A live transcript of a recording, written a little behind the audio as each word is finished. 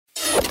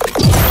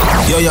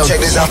Yo, check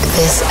this out.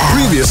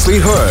 Previously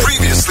heard.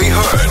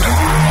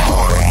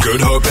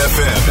 Good Hope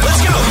FM.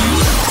 Let's go.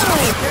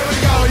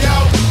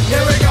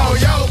 Here we go,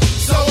 yo.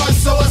 So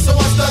what's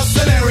the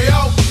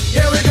scenario?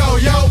 Here we go,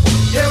 yo.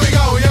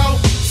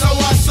 So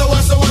what's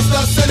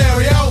the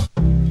scenario?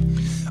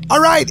 All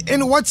right,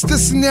 and what's the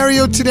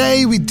scenario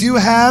today? We do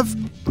have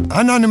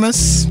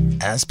Anonymous,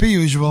 as per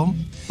usual.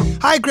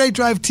 Hi, Great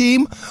Drive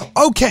team.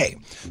 Okay,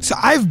 so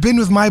I've been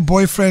with my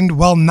boyfriend,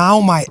 well, now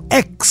my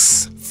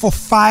ex, for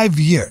 5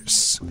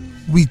 years.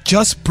 We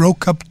just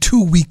broke up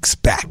 2 weeks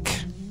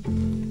back.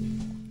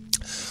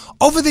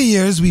 Over the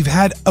years, we've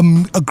had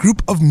a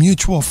group of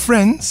mutual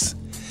friends,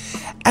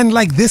 and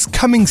like this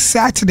coming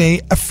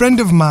Saturday, a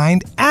friend of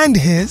mine and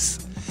his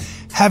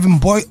have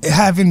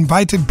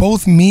invited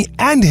both me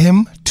and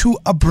him to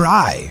a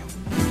braai.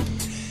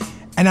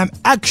 And I'm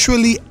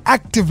actually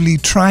actively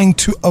trying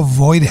to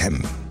avoid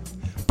him.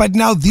 But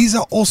now these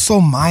are also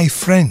my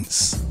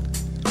friends.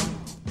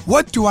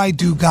 What do I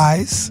do,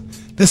 guys?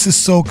 This is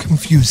so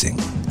confusing.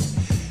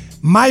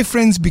 My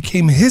friends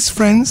became his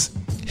friends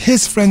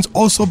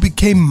also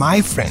became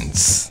my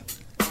friends.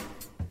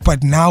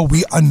 But now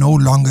we are no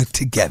longer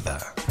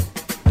together.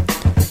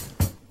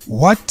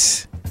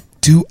 What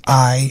do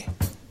I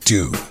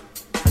do?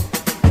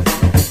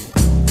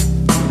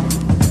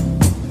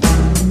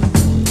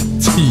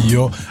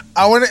 Yo,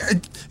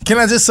 can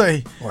I just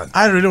say, what?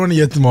 I really want to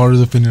hear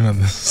tomorrow's opinion on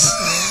this.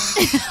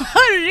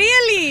 Oh,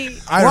 really?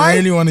 I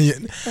really want to hear.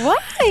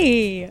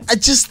 Why? I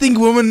just think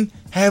women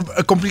have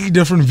a completely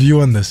different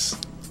view on this.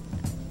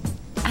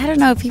 I don't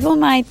know. People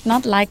might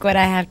not like what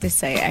I have to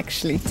say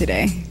actually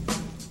today.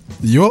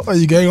 Yo, are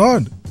you going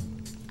on?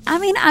 I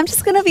mean, I'm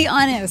just going to be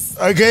honest.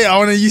 Okay,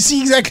 you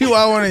see exactly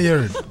why I want to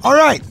hear it. All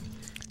right.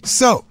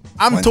 So,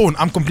 I'm torn.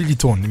 I'm completely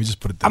torn. Let me just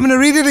put it there. I'm going to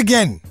read it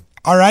again.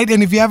 All right.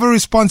 And if you have a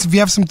response, if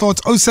you have some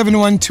thoughts,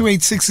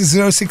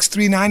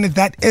 071-286-0639.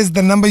 That is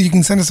the number. You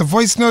can send us a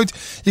voice note.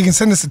 You can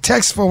send us a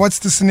text for what's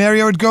the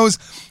scenario. It goes,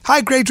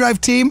 hi, Great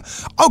Drive team.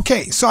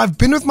 Okay. So I've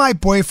been with my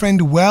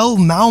boyfriend, well,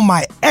 now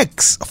my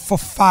ex, for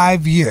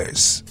 5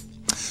 years.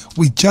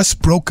 We just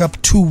broke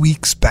up 2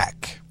 weeks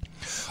back.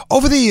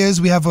 Over the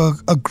years, we have a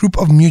group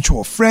of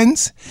mutual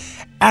friends.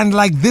 And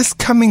like this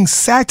coming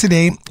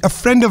Saturday, a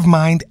friend of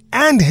mine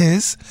and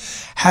his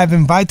have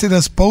invited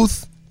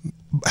both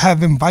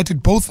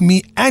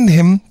me and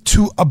him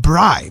to a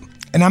braai,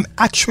 and I'm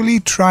actually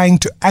trying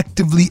to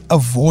actively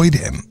avoid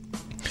him.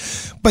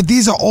 But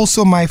these are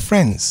also my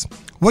friends.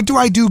 What do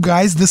I do,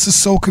 guys? This is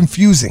so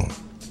confusing.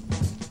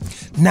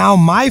 Now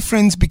my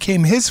friends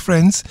became his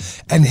friends,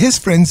 and his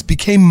friends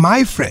became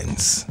my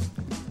friends.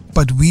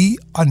 But we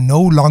are no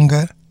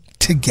longer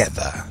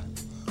together.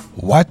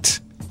 What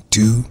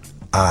do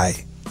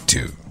I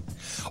do?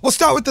 We'll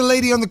start with the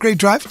lady on the Great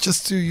Drive,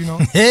 just to,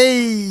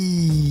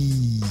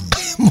 Hey!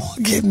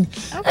 Morgan.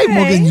 Okay. Hey,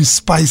 Morgan, you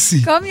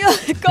spicy. Calm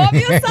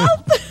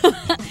yourself.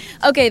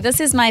 Okay, this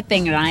is my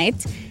thing, right?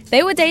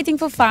 They were dating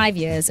for 5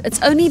 years.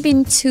 It's only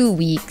been 2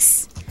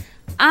 weeks.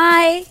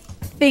 I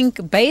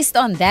think based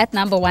on that,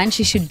 number one,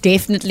 she should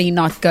definitely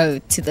not go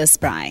to this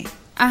braai.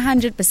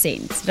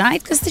 100%,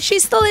 right? Because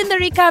she's still in the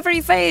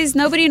recovery phase.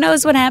 Nobody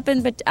knows what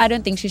happened, but I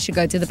don't think she should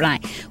go to the braai.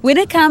 When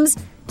it comes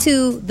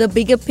to the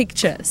bigger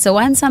picture, so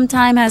once some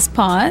time has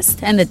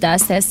passed and the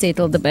dust has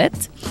settled a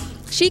bit,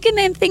 she can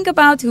then think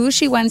about who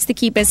she wants to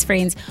keep as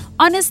friends.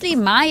 Honestly,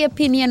 my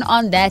opinion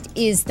on that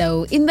is,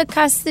 though, in the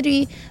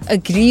custody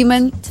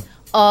agreement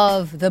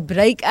of the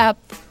breakup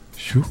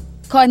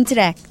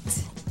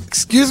contract,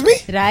 Excuse me?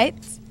 right?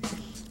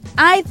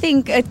 I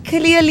think it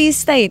clearly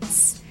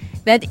states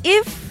that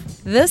if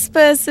this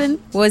person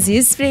was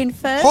his friend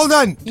first, Hold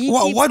on. he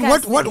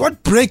keeps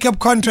What breakup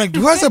contract?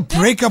 Who has a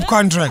breakup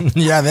contract?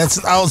 Yeah, that's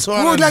also.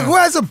 Who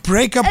has a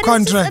breakup And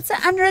contract? It's an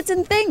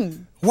unwritten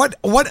thing. What?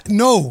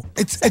 No,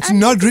 it's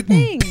not written.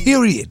 thing.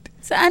 Period.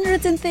 It's an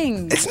unwritten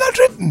thing. It's not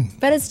written.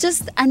 But it's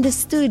just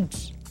understood.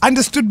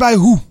 Understood by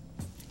who?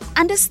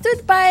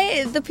 Understood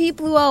by the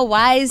people who are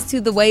wise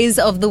to the ways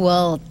of the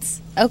world.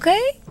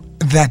 Okay?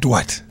 That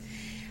what?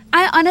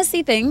 I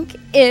honestly think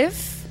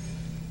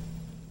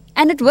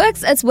and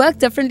it's worked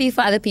differently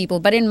for other people,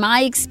 but in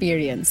my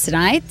experience,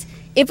 right?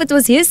 If it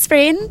was his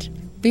friend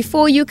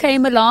before you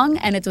came along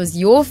and it was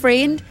your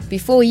friend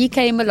before he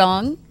came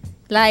along,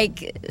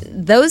 like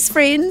those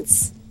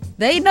friends,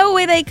 they know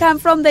where they come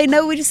from, they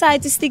know which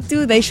side to stick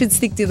to, they should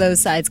stick to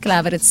those sides.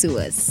 Klaver het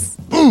soos.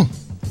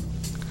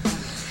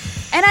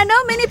 And I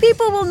know many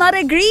people will not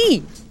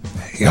agree.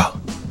 Yeah.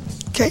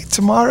 Okay,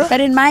 tomorrow.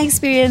 But in my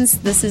experience,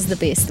 this is the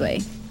best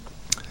way.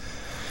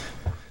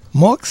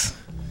 Mox?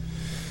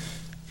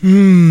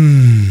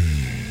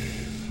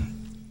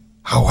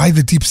 How why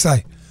the deep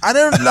sigh? I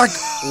don't like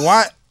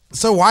why.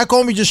 So why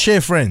can't we just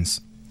share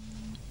friends?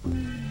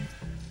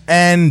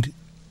 And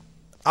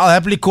I'll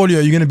happily call you.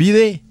 Are you gonna be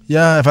there?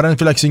 Yeah. If I don't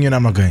feel like seeing you, then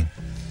I'm not going.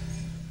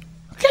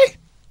 Okay.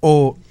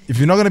 Or if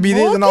you're not gonna be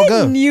there, then I'll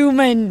go.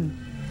 Newman.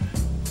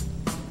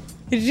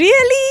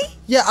 Really?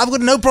 Yeah, I've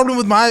got no problem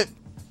with my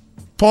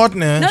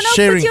partner No,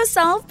 sharing.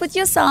 put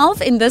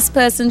yourself in this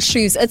person's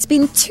shoes. It's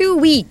been 2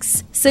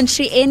 weeks since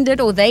she ended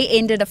or they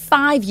ended a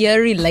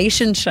 5-year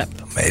relationship.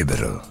 Maybe.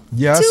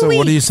 Yeah, 2 so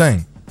what are you weeks.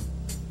 saying?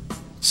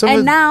 So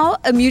And now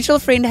a mutual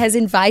friend has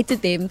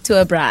invited them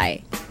to a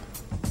braai.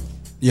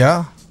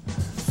 yeah,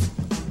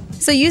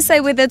 So you say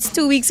whether it's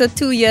 2 weeks or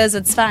 2 years,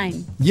 it's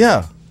fine.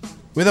 yeah.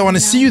 Whether I want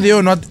to see you there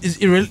or not is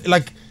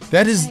like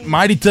that is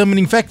my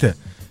determining factor.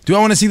 Do I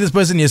want to see this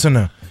person? Yes or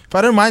no? If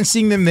I don't mind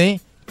seeing them there,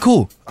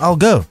 cool, I'll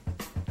go.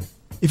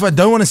 If I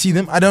don't want to see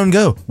them, I don't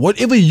go.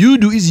 Whatever you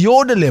do is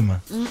your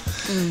dilemma.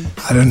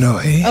 I don't know,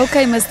 eh?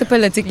 Okay, Mr.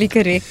 Politically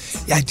Correct.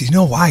 Yeah, do you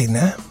know why,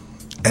 nah?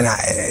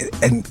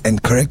 And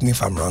correct me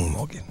if I'm wrong,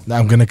 Morgan. Now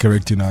I'm gonna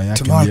correct you now. Yeah,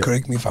 Tomorrow,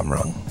 correct me if I'm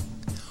wrong.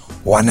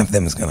 One of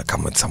them is gonna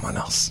come with someone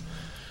else.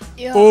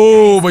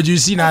 Oh, but you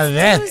see now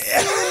that.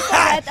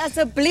 That as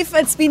a bliff,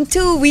 it's been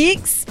 2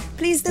 weeks.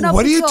 Please do not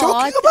What put are you your talking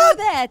heart about?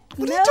 through that.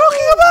 What are you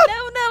talking about?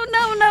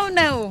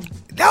 No.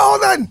 Now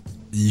hold on.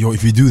 Yo,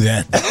 if you do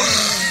that,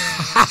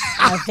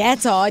 Oh,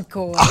 that's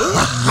hardcore.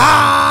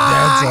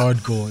 that's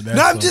hardcore.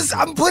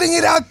 I'm putting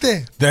it out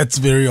there. That's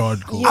very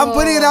hardcore. I'm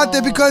putting it out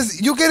there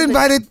because you get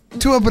invited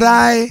to a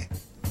braai.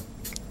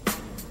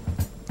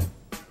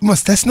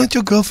 Must that's not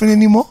your girlfriend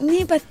anymore?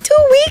 Nee, but 2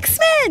 weeks,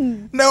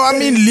 man. No, I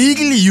mean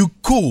legally you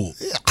cool.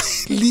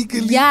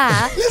 Legally.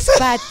 Yeah, Listen.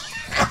 but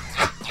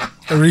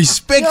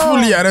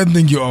Respectfully, I don't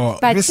think you are.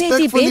 Petty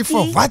Respectfully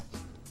for Betty, what?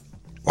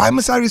 Why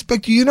must I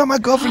respect you? You're not my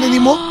girlfriend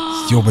anymore.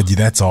 Yo, but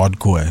that's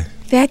hardcore. Eh?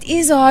 that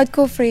is a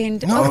hardcore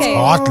friend. No, Okay. That's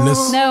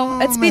heartless. No,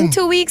 it's been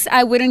 2 weeks.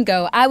 I wouldn't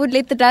go. I would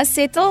let the dust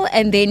settle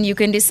and then you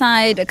can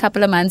decide a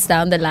couple of months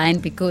down the line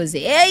because,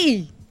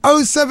 hey,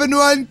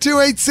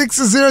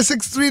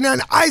 071-286-0639.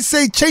 I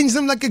say change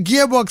them like a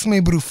gearbox, my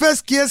bro.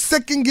 First gear,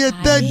 second gear,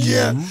 third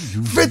gear,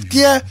 fifth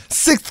gear,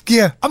 sixth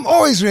gear. I'm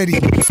always ready.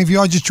 If you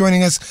are just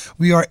joining us,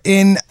 we are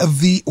in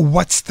the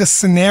What's the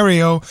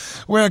Scenario,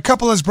 where a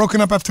couple has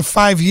broken up after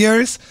 5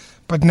 years,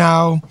 but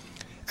now...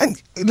 And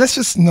let's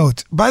just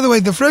note, by the way,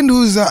 the friend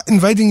who's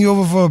inviting you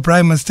over for a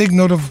braai must take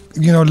note of,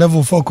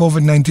 level 4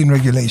 COVID-19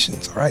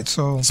 regulations, all right?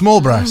 So... Small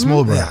bra.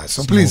 Yeah,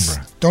 so please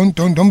don't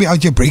be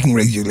out here breaking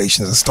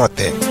regulations and start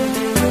there.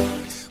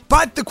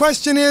 But the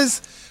question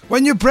is,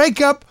 when you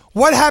break up,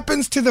 what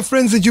happens to the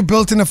friends that you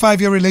built in a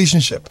 5-year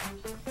relationship?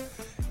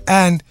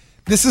 And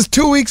this is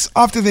 2 weeks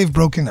after they've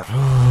broken up.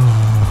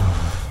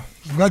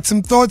 Got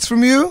some thoughts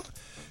from you?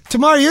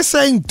 Tamara, you're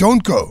saying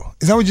don't go.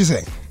 Is that what you're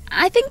saying?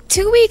 I think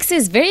 2 weeks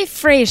is very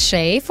fresh,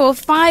 eh? For a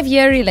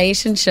 5-year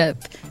relationship.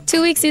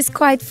 2 weeks is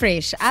quite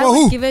fresh. I For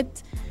would who? give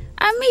it...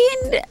 I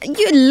mean,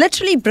 you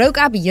literally broke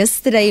up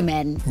yesterday,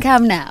 man.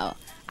 Come now.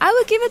 I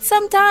would give it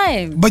some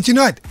time. But you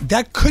know what?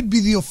 That could be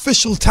the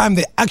official time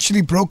they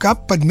actually broke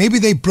up, but maybe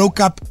they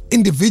broke up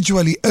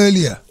individually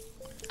earlier.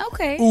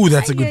 Okay. Ooh,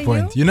 that's I a good hear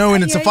point. you.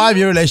 When I it's a hear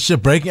 5-year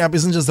relationship, breaking up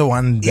isn't just a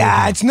one day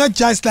Yeah, thing. it's not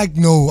just like,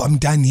 no, I'm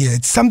done here.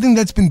 It's something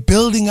that's been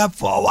building up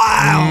for a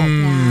while.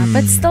 Yeah,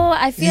 but still,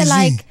 I feel Easy.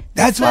 like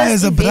That's the why first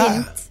as a bra-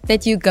 event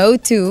that you go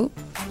to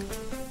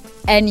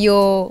and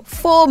your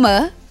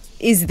former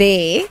is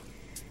there,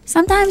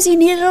 sometimes you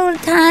need a little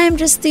time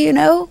just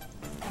to,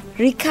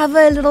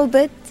 recover a little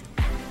bit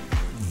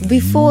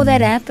before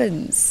that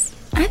happens.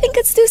 I think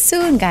it's too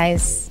soon,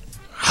 guys.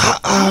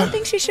 I don't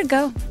think she should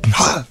go.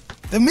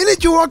 The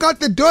minute you walk out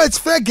the door, it's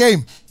fair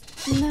game.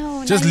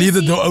 No, Just no, leave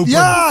the see, door open.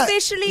 Yeah,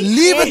 Especially-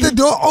 leave it the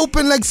door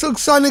open like Silk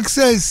Sonic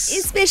says.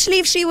 Especially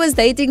if she was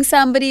dating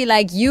somebody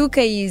like you,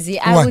 Kyeezi,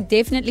 I What? would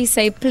definitely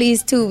say,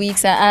 please, 2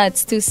 weeks,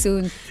 it's too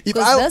soon. If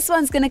Because I- this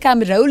one's going to come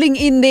rolling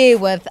in there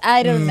with,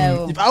 I don't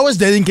know. If I was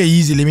dating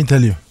Kyeezi, let me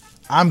tell you,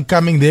 I'm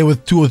coming there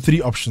with 2 or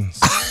 3 options.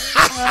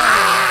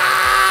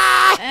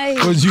 Hey.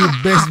 Because you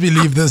best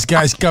believe this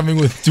guy's coming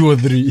with 2 or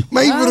 3.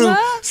 My bro,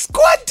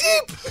 squad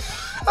deep.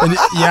 And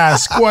yeah,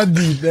 squad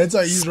deep. That's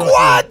how he's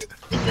Squad.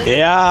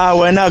 Yeah,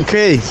 when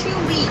okay.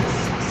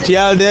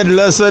 Tell that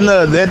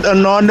listener, that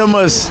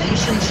anonymous,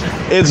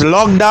 it's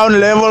lockdown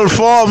level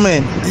 4,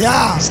 man.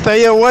 Yeah,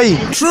 Stay away.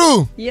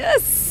 true.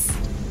 Yes.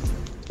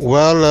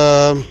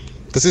 Well,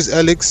 this is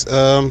Alex.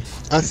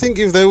 I think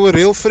if they were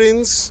real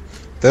friends,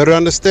 they would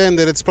understand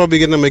that it's probably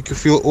going to make you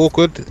feel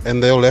awkward,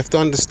 and they'll have to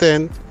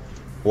understand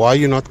why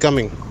you're not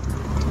coming.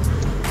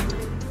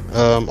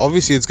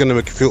 Obviously, it's going to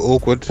make you feel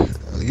awkward.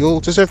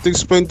 You'll just have to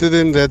explain to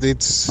them that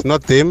it's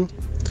not them,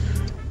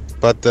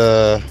 but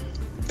the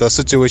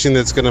situation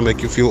that's going to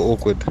make you feel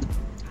awkward.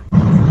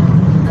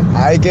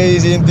 Hi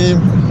Kyeezi and team,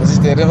 this is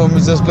Darren from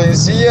Mr. Plain.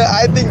 See,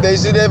 I think they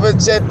should have a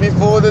chat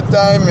before the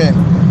time, man.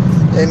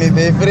 And if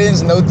their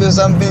friends notice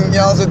something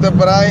else at the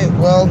braai,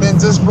 well then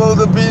just spill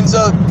the beans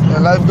out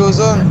and life goes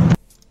on.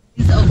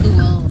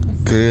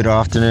 Good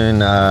afternoon,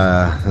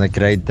 the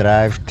Great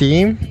Drive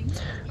team.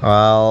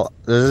 Well,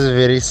 this is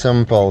very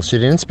simple. She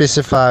didn't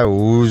specify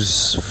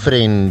whose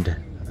friend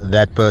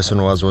that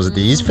person was. Was it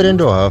his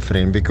friend or her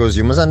friend? Because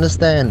you must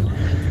understand,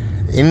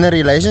 in a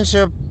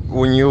relationship,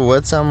 when you're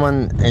with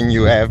someone and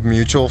you have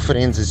mutual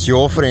friends, it's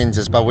your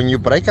friends. But when you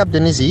break up,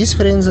 then it's his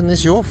friends and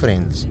it's your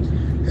friends.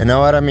 You know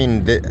what I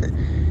mean?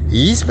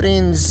 his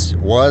friends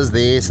was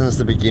there since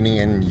the beginning,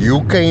 and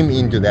you came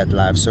into that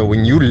life. So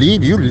when you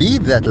leave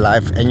that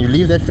life, and you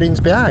leave that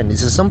friends behind.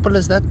 It's as simple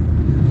as that.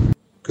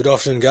 Good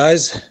afternoon,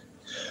 guys.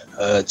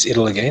 It's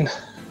Idle again.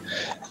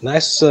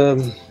 Nice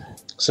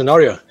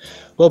scenario.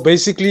 Well,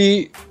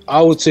 basically,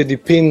 I would say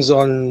depends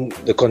on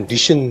the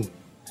condition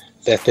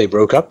that they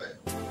broke up,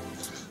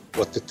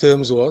 what the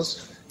terms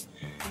was.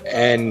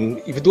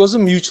 And if it was a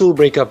mutual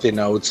breakup, then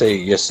I would say,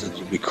 yes, it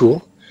would be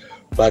cool.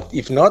 But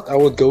if not, I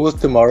would go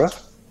with tomorrow.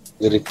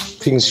 That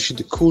things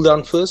should cool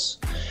down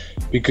first.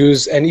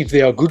 And if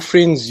they are good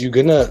friends, you're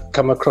going to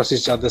come across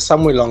each other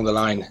somewhere along the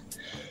line.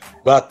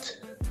 But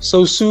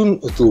so soon,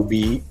 it will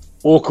be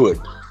awkward.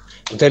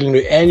 I'm telling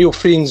you, and your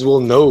friends will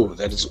know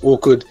that it's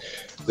awkward.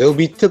 They'll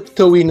be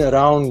tiptoeing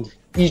around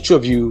each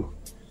of you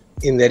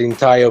in that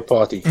entire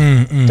party.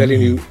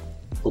 Telling you,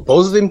 for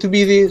both of them to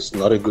be there is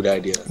not a good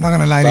idea. I'm not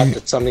going to lie to you. But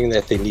it's something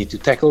that they need to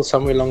tackle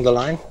somewhere along the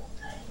line,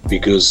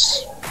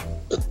 because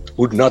it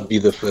would not be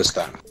the first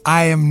time.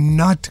 I am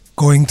not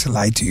going to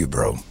lie to you,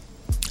 bro.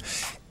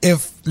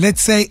 If,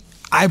 let's say,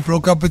 we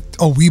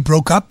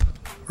broke up,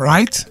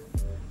 right?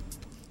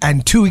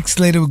 And 2 weeks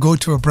later we go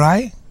to a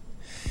braai,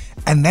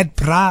 and that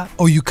bra,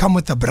 or you come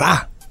with a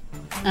bra.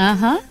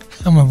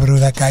 Come on, bro,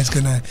 that guy's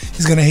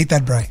he's gonna hate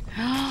that braai.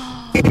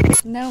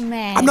 No,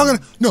 man. I'm not gonna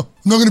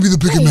be the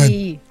bigger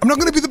man. I'm not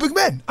gonna be the big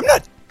man. I'm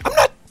not.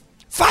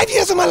 5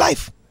 years of my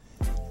life.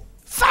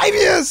 5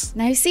 years.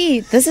 Now, you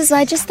see, this is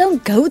why I just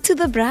don't go to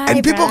the braai.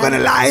 And people are gonna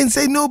lie and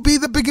say, no, be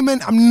the bigger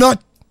man. I'm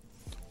not.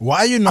 Why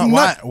are you not?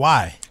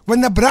 Why?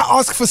 When the bra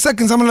asks for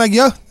seconds, I'm like,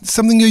 yo, it's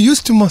something you're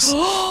used to, Mos. Yo!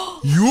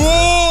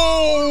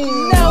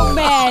 No,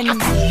 man.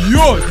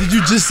 Yo, did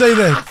you just say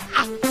that?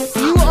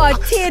 You are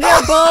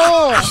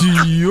terrible.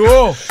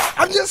 Yo.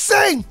 I'm just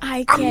saying.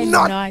 I I'm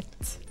cannot. not.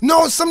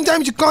 No,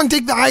 sometimes you can't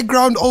take the high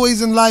ground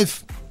always in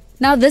life.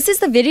 Now, this is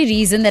the very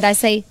reason that I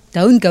say,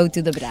 don't go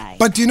to the braai.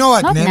 But do you know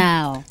what, Not ne?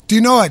 now. Do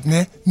you know what,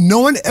 ne?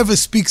 No one ever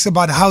speaks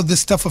about how this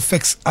stuff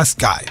affects us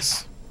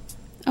guys.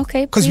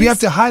 Okay, Because we have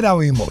to hide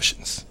our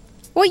emotions.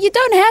 Well, you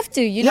don't have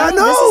to. You know,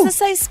 no. This is a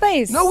safe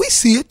space. No, we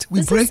see it.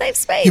 We This break. is a safe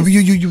space.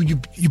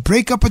 You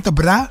break up with the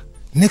bra.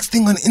 Next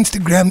thing on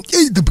Instagram,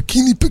 hey, the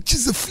bikini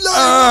pictures are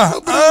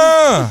flying.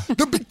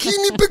 The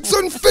bikini pics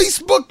on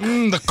Facebook.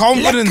 The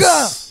confidence.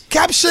 Lekker.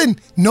 Caption,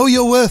 know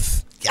your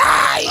worth.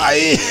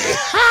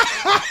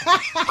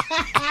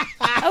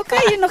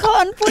 Okay, you're not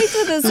on point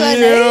with this one,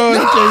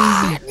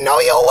 eh? Know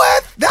your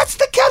worth. That's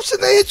the caption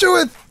they hit you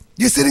with.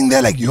 You're sitting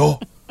there like, yo,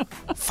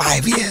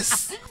 5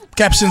 years.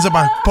 Captions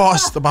about the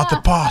past. About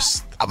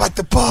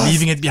the past.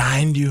 Leaving it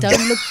behind you.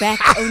 Don't look back,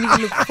 only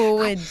look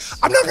forward.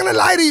 I'm not going to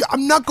lie to you.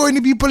 I'm not going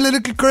to be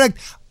politically correct.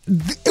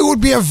 It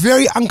would be a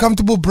very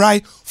uncomfortable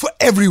braai for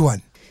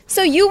everyone.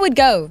 So you would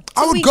go?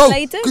 I would weeks go.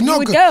 Later, you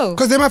would go?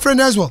 Because they're my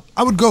friend as well.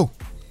 I would go.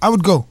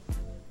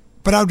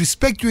 But I would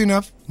respect you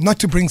enough not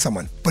to bring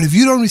someone. But if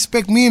you don't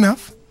respect me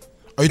enough...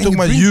 Are you talking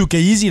about you,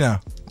 Kyeezi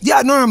now?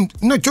 Yeah, no,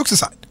 jokes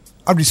aside.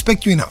 I'd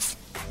respect you enough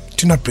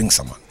to not bring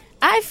someone.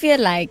 I feel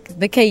like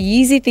the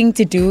Kyeezi thing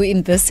to do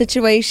in this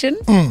situation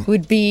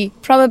would be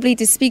probably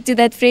to speak to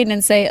that friend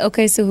and say,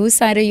 okay, so whose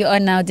side are you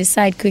on now?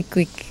 Decide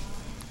quick.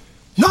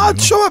 No,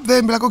 I'd show up there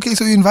and be like, okay,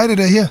 so you invited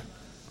her here.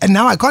 And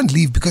now I can't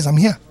leave because I'm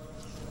here.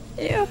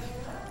 Yeah.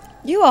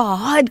 You are a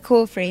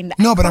hardcore friend.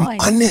 No, but I'm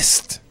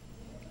honest.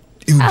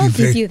 It would I'll be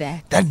give you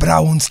that. That bra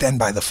won't stand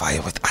by the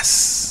fire with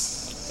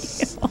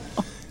us.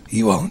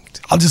 He won't.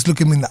 I'll just look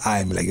him in the eye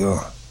and be like,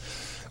 oh,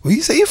 where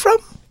you say you're from?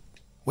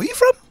 Where you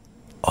from?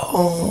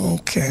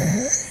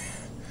 Okay.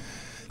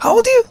 How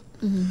old are you?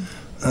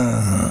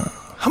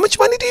 How much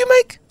money do you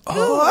make?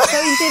 Oh, so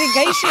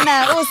interrogation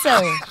now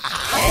also.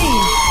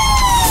 Hey.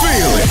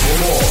 Feel it.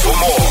 For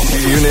more,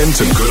 tune in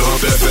to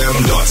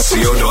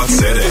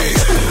goodhopefm.co.za.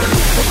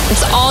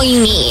 It's all you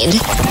need.